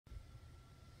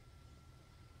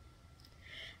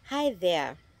Hi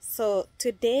there. So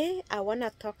today I want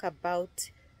to talk about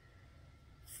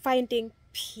finding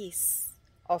peace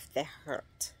of the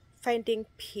heart, finding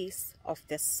peace of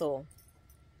the soul.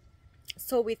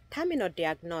 So with terminal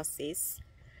diagnosis,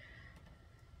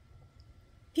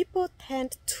 people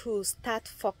tend to start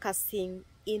focusing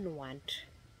inward.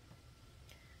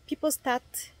 People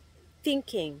start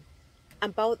thinking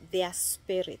about their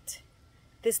spirit.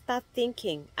 They start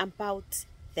thinking about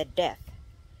the death.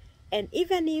 And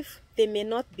even if they may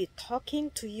not be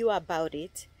talking to you about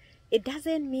it, it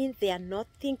doesn't mean they are not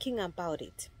thinking about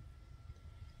it.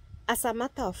 As a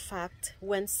matter of fact,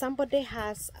 when somebody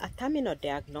has a terminal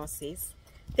diagnosis,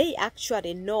 they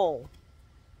actually know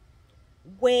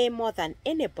way more than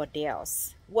anybody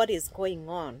else what is going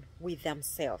on with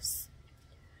themselves.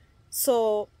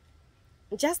 So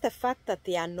just the fact that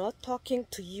they are not talking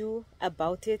to you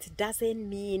about it doesn't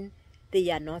mean they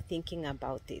are not thinking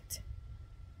about it.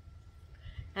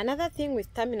 Another thing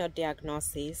with terminal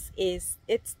diagnosis is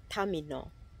it's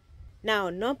terminal. Now,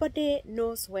 nobody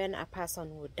knows when a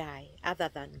person will die other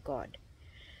than God.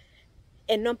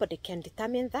 And nobody can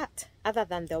determine that other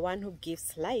than the one who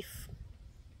gives life.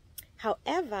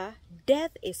 However,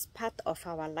 death is part of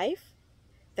our life.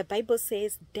 The Bible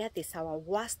says death is our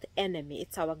worst enemy.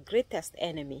 It's our greatest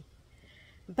enemy.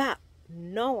 But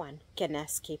no one can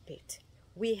escape it.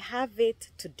 We have it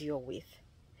to deal with.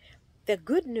 The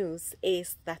good news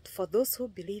is that for those who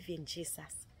believe in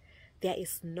Jesus, there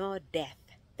is no death.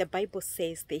 The Bible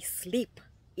says they sleep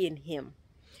in Him.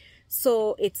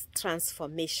 So it's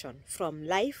transformation from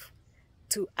life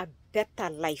to a better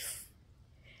life.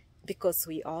 Because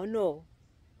we all know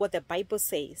what the Bible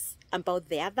says about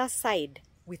the other side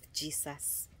with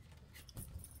Jesus.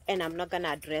 And I'm not going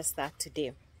to address that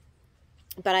today.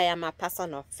 But I am a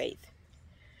person of faith.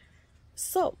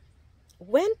 So,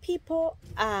 when people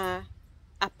are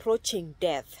approaching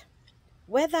death,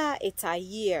 whether it's a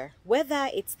year, whether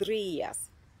it's 3 years,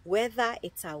 whether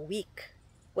it's a week,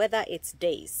 whether it's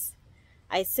days.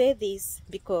 I say this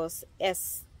because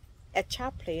as a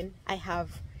chaplain, I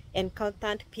have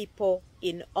encountered people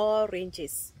in all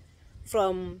ranges,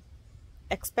 from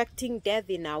expecting death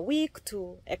in a week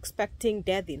to expecting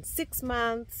death in 6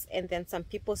 months, and then some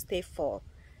people stay for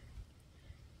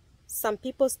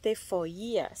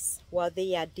years while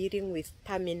they are dealing with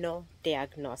terminal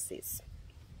diagnosis.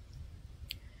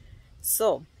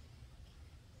 So,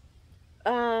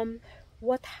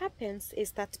 what happens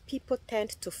is that people tend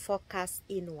to focus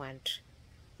inward.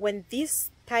 When this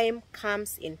time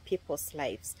comes in people's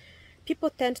lives, people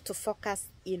tend to focus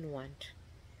inward.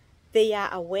 They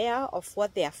are aware of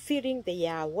what they are feeling, they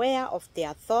are aware of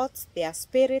their thoughts, their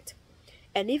spirit,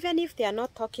 and even if they are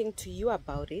not talking to you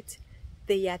about it,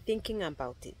 they are thinking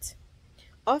about it.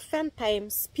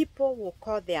 Oftentimes, people will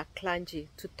call their clergy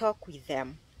to talk with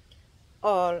them,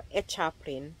 or a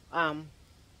chaplain.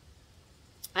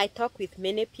 I talk with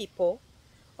many people,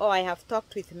 or I have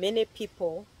talked with many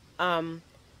people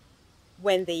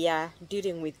when they are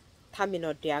dealing with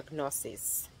terminal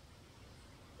diagnosis.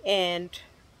 And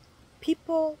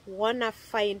people want to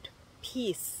find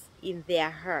peace in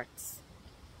their hearts.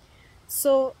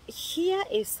 So here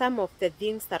is some of the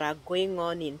things that are going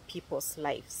on in people's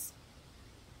lives.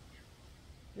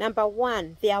 Number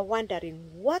one, they are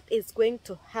wondering what is going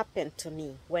to happen to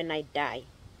me when I die.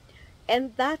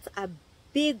 And that's a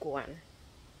big one,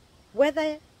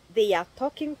 whether they are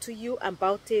talking to you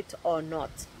about it or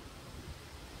not.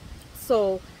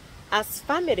 So, as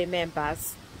family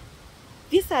members,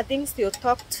 these are things you'll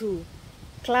talk to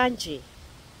clergy,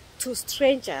 to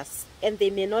strangers, and they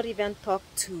may not even talk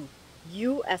to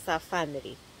you as a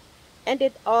family. And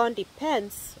it all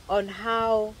depends on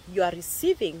how you are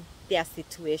receiving their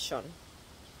situation.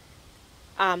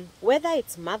 Whether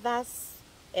it's mothers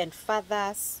and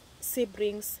fathers,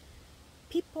 siblings,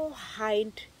 people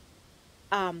hide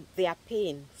their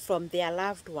pain from their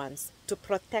loved ones to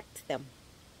protect them.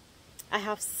 I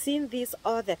have seen this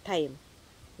all the time,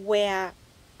 where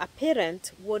a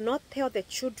parent will not tell the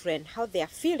children how they are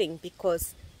feeling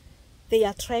because they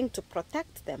are trying to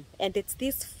protect them. And it's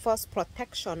this false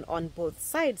protection on both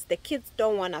sides. The kids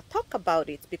don't want to talk about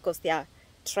it because they are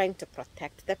trying to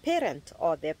protect the parent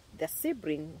or the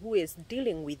sibling who is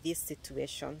dealing with these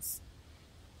situations.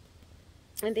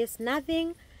 And there's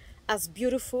nothing as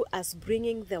beautiful as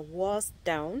bringing the walls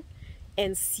down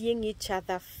and seeing each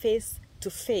other face to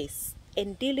face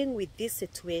and dealing with these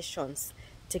situations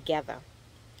together.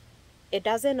 It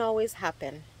doesn't always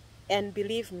happen, and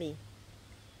believe me,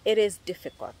 it is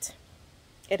difficult.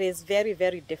 It is very,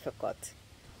 very difficult.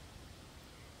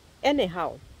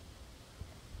 Anyhow,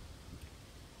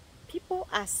 people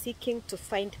are seeking to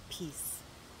find peace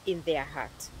in their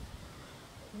heart.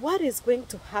 What is going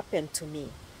to happen to me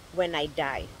when I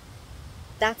die?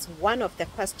 That's one of the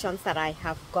questions that I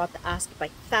have got asked by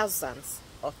thousands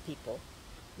of people.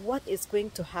 What is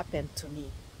going to happen to me?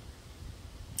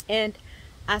 And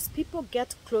as people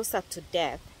get closer to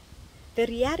death, the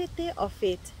reality of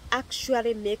it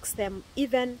actually makes them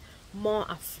even more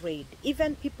afraid.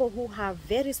 Even people who have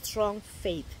very strong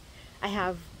faith. I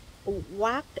have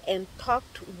worked and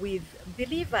talked with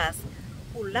believers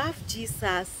who love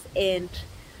Jesus and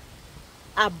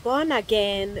are born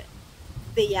again.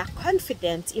 They are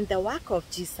confident in the work of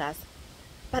Jesus,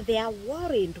 but they are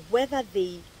worried whether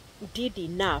they did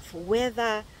enough,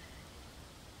 whether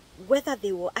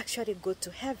they will actually go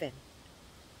to heaven.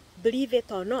 Believe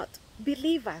it or not,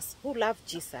 believers who love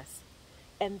Jesus,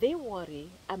 and they worry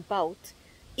about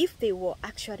if they will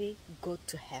actually go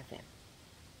to heaven.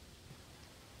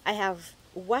 I have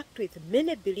worked with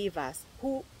many believers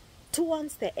who,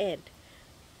 towards the end,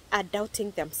 are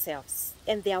doubting themselves,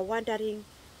 and they are wondering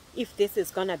if this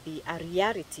is going to be a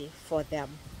reality for them.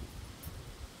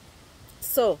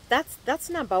 So that's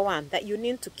number one that you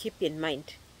need to keep in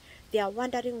mind. They are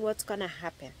wondering what's going to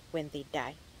happen when they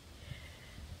die.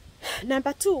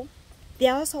 Number two, they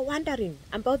are also wondering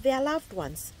about their loved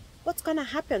ones. What's going to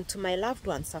happen to my loved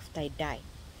ones after I die?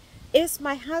 Is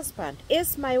my husband,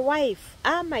 is my wife,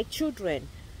 are my children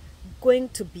going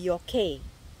to be okay?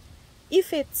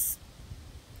 If it's,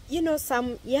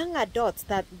 some young adults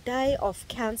that die of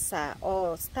cancer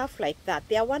or stuff like that,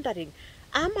 they are wondering,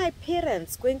 are my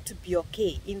parents going to be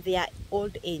okay in their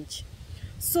old age?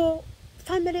 So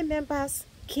family members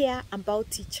care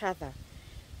about each other,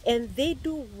 and they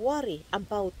do worry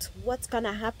about what's going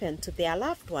to happen to their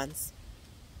loved ones.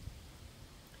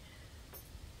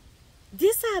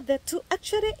 These are the two.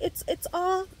 Actually, it's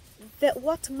all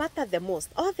what matter the most.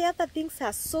 All the other things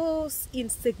are so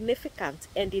insignificant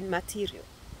and immaterial.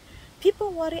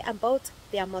 People worry about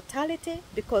their mortality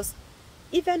because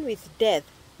even with death,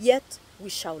 yet we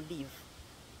shall live.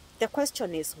 The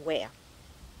question is where?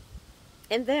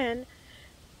 And then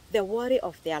the worry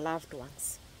of their loved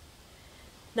ones.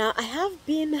 Now, I have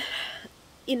been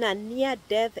in a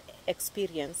near-death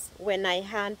experience when I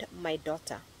had my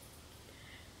daughter.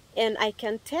 And I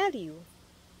can tell you,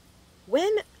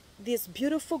 when this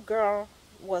beautiful girl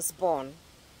was born,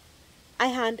 I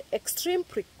had extreme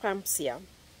preeclampsia,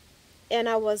 and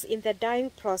I was in the dying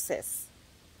process.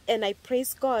 And I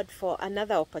praise God for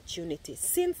another opportunity.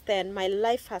 Since then, my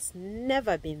life has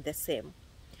never been the same.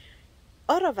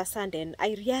 All of a sudden,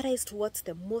 I realized what's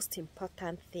the most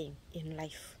important thing in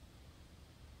life.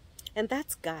 And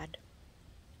that's God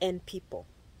and people.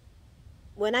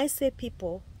 When I say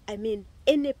people, I mean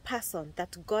any person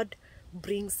that God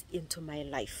brings into my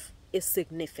life is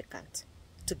significant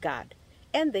to God,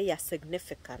 and they are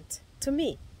significant to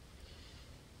me.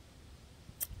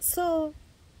 So,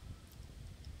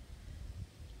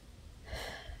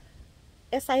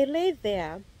 as I lay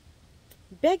there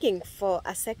begging for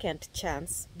a second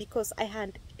chance, because I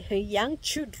had young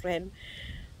children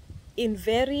in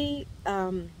very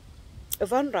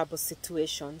vulnerable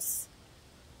situations,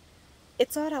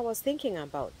 it's all I was thinking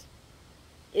about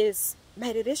is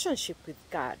my relationship with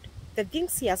God, the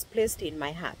things He has placed in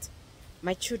my heart,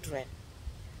 my children.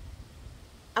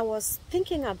 I was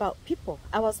thinking about people.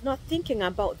 I was not thinking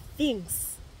about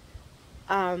things,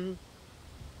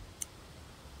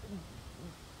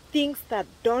 things that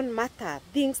don't matter,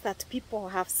 things that people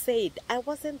have said. I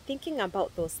wasn't thinking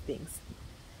about those things.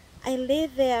 I lay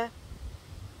there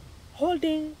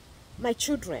holding my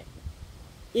children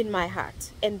in my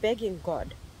heart and begging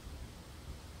God.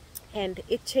 And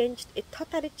it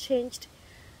totally changed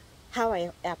how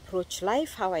I approach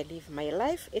life, how I live my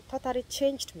life. It totally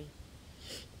changed me.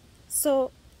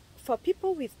 So for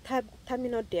people with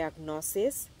terminal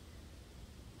diagnosis,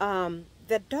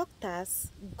 the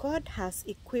doctors, God has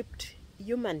equipped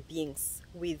human beings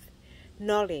with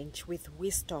knowledge, with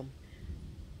wisdom.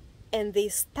 And they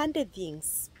study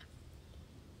things.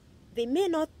 They may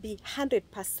not be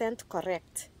 100%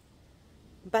 correct,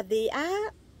 but they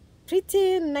are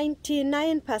pretty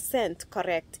 99%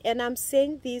 correct. And I'm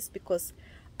saying this because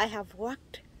I have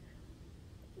worked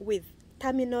with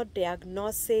terminal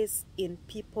diagnosis in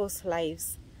people's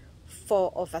lives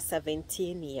for over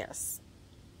 17 years.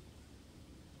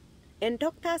 And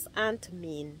doctors aren't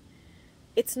mean.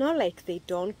 It's not like they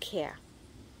don't care.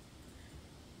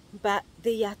 But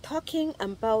they are talking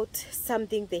about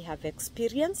something they have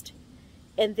experienced,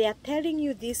 and they are telling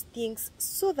you these things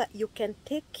so that you can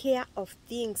take care of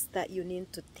things that you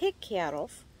need to take care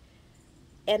of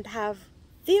and have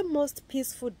the most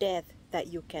peaceful death that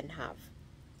you can have.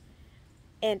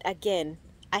 And again,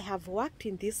 I have worked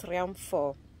in this realm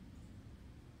for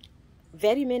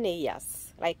very many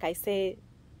years. Like I say,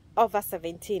 over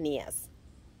 17 years,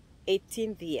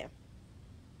 18th year.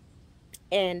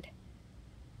 And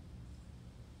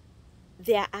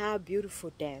there are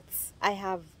beautiful deaths. I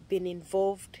have been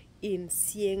involved in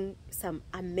seeing some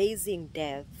amazing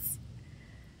deaths.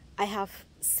 I have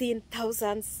seen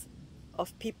thousands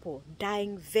of people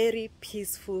dying very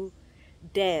peaceful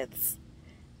deaths.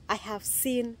 I have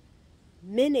seen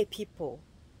many people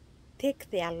take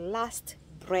their last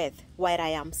breath while I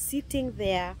am sitting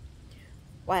there,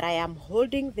 while I am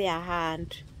holding their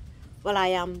hand, while I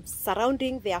am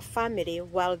surrounding their family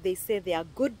while they say their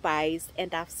goodbyes,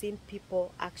 and I've seen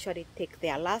people actually take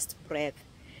their last breath.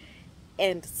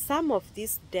 And some of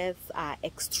these deaths are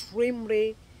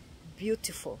extremely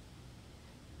beautiful.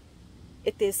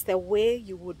 It is the way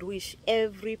you would wish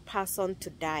every person to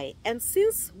die. And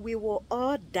since we will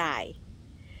all die,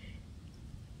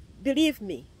 believe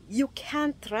me, you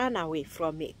can't run away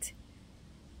from it.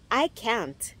 I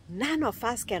can't. None of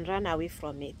us can run away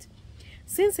from it.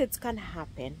 Since it's gonna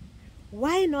happen,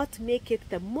 why not make it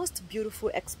the most beautiful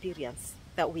experience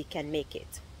that we can make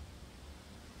it?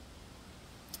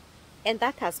 And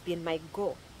that has been my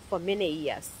goal for many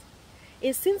years.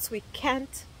 And since we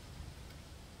can't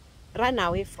run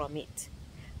away from it,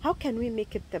 how can we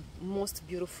make it the most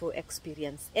beautiful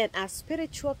experience? And as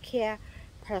spiritual care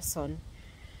person,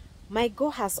 my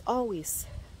goal has always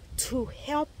to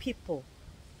help people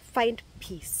find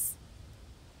peace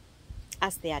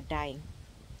as they are dying.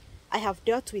 I have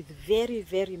dealt with very,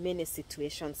 very many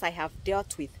situations. I have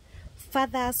dealt with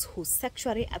fathers who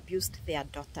sexually abused their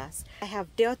daughters. I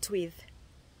have dealt with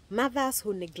mothers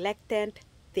who neglected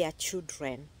their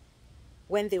children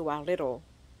when they were little.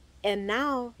 And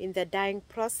now, in the dying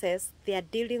process, they are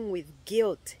dealing with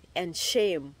guilt and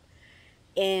shame.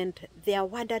 And they are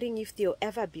wondering if they'll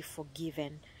ever be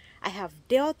forgiven. I have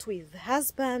dealt with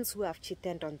husbands who have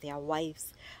cheated on their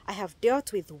wives. I have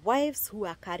dealt with wives who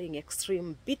are carrying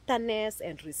extreme bitterness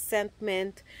and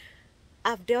resentment.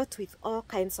 I've dealt with all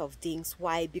kinds of things.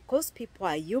 Why? Because people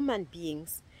are human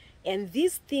beings. And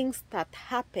these things that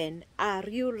happen are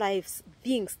real life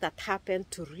things that happen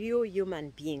to real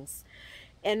human beings.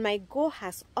 And my goal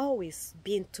has always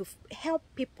been to help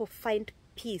people find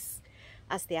peace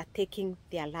as they are taking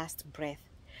their last breath.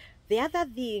 The other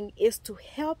thing is to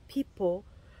help people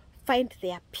find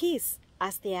their peace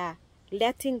as they are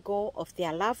letting go of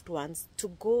their loved ones to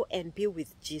go and be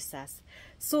with Jesus.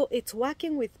 So it's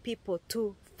working with people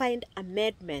to find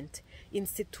amendment in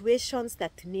situations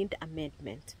that need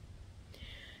amendment.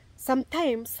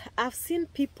 Sometimes I've seen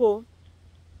people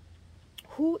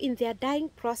who in their dying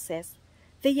process,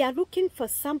 they are looking for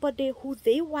somebody who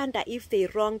they wonder if they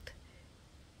wronged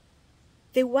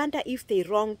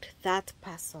that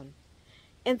person.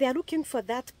 And they are looking for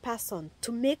that person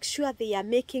to make sure they are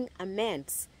making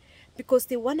amends, because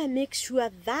they want to make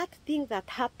sure that thing that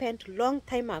happened long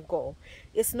time ago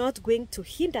is not going to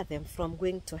hinder them from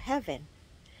going to heaven.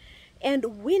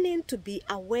 And we need to be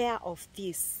aware of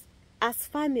this as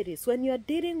families. When you are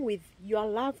dealing with your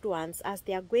loved ones as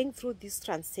they are going through these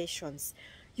transitions,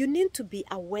 you need to be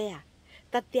aware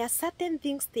that there are certain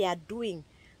things they are doing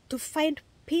to find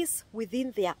peace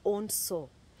within their own soul.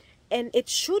 And it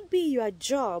should be your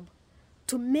job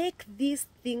to make these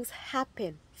things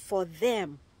happen for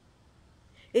them.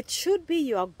 It should be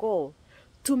your goal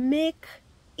to make,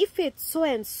 if it's so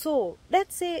and so,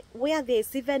 let's say where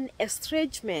there's even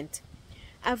estrangement.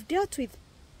 I've dealt with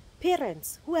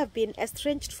parents who have been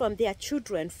estranged from their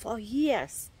children for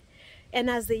years. And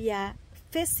as they are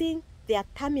facing their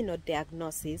terminal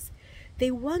diagnosis,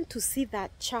 they want to see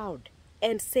that child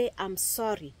and say, I'm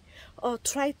sorry, or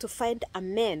try to find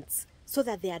amends so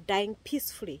that they are dying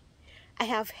peacefully. I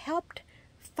have helped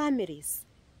families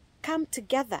come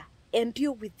together and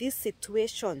deal with these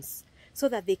situations so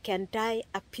that they can die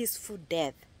a peaceful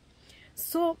death.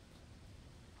 So,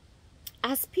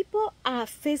 as people are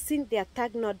facing their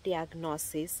terminal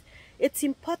diagnosis, it's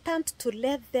important to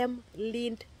let them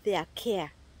lead their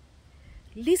care.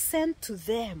 Listen to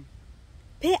them.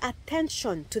 Pay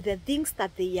attention to the things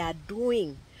that they are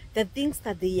doing, the things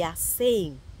that they are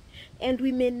saying. And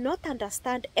we may not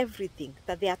understand everything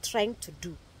that they are trying to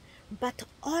do, but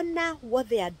honor what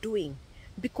they are doing,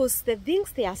 because the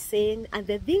things they are saying and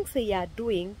the things they are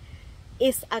doing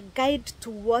is a guide to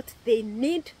what they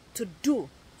need to do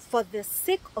for the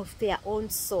sake of their own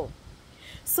soul.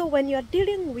 So when you're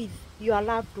dealing with your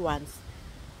loved ones,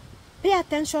 pay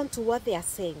attention to what they are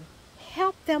saying.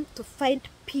 Help them to find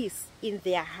peace in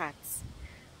their hearts.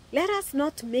 Let us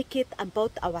not make it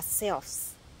about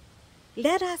ourselves.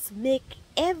 Let us make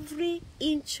every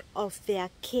inch of their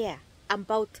care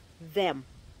about them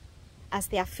as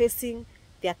they are facing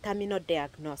their terminal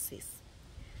diagnosis.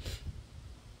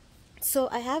 So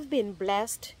I have been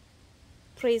blessed,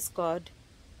 praise God,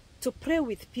 to pray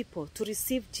with people to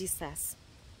receive Jesus.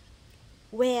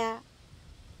 Where,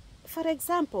 for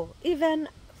example, even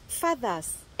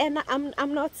fathers, and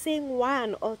I'm not saying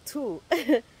one or two,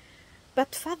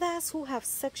 but fathers who have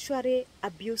sexually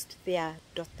abused their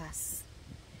daughters.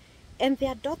 And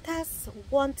their daughters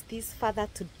want this father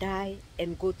to die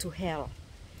and go to hell.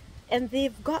 And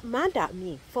they've got mad at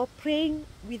me for praying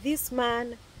with this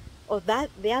man or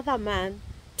the other man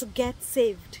to get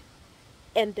saved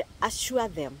and assure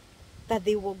them that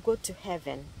they will go to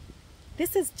heaven.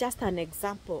 This is just an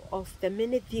example of the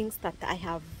many things that I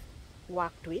have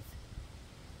worked with.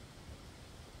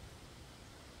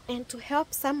 And to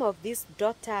help some of these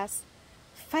daughters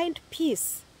find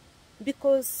peace,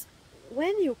 because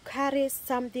when you carry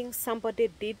something somebody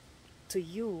did to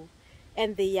you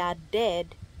and they are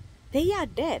dead,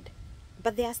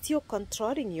 but they are still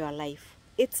controlling your life.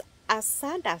 It's as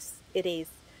sad as it is,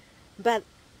 but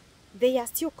they are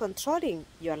still controlling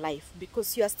your life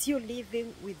because you are still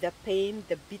living with the pain,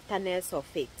 the bitterness of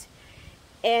it.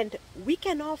 And we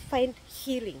cannot find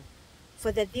healing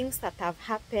for the things that have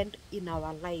happened in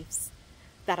our lives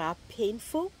that are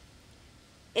painful.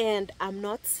 And I'm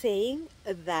not saying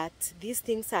that these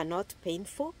things are not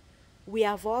painful. We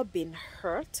have all been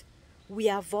hurt. We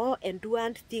have all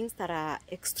endured things that are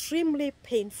extremely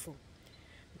painful.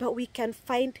 But we can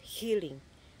find healing.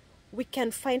 We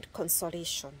can find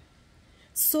consolation.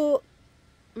 So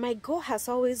my goal has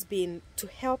always been to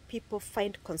help people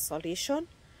find consolation,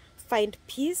 find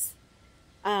peace,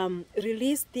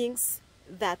 release things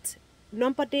that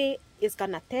nobody is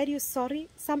going to tell you sorry.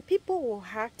 Some people will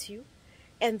hurt you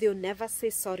and they'll never say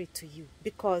sorry to you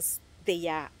because they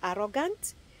are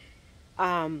arrogant,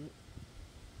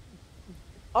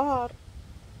 or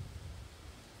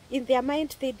in their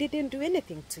mind they didn't do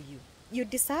anything to you. You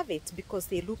deserve it because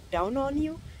they look down on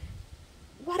you.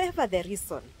 Whatever the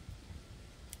reason,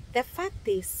 the fact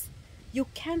is you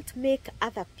can't make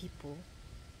other people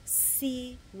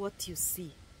see what you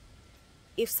see.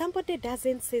 If somebody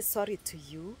doesn't say sorry to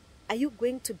you, are you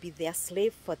going to be their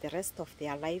slave for the rest of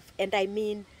their life? And I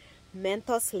mean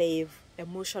mental slave,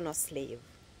 emotional slave.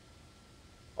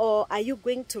 Or are you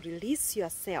going to release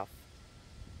yourself,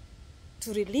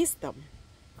 to release them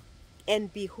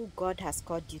and be who God has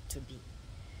called you to be?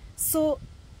 So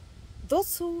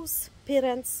those whose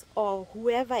parents or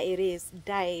whoever it is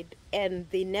died and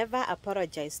they never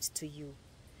apologized to you,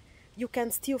 you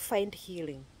can still find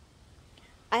healing.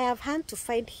 I have had to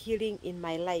find healing in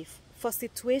my life for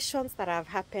situations that have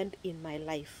happened in my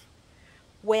life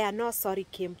where no sorry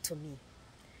came to me.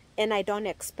 And I don't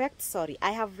expect sorry.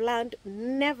 I have learned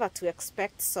never to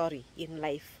expect sorry in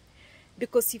life.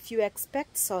 Because if you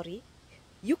expect sorry,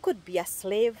 you could be a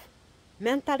slave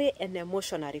mentally and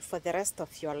emotionally for the rest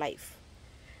of your life.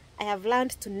 I have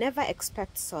learned to never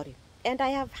expect sorry. And I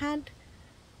have had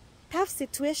tough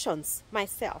situations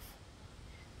myself.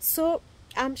 So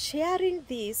I'm sharing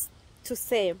this to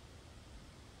say,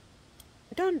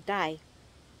 don't die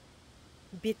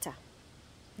bitter.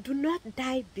 Do not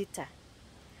die bitter.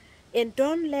 And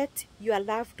don't let your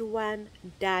loved one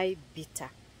die bitter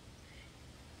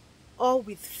or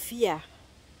with fear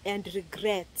and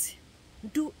regret.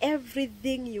 Do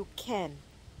everything you can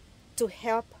to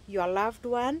help your loved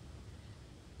one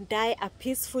die a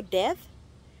peaceful death,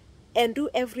 and do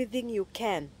everything you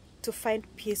can to find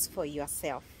peace for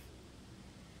yourself.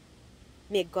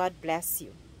 May God bless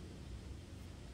you.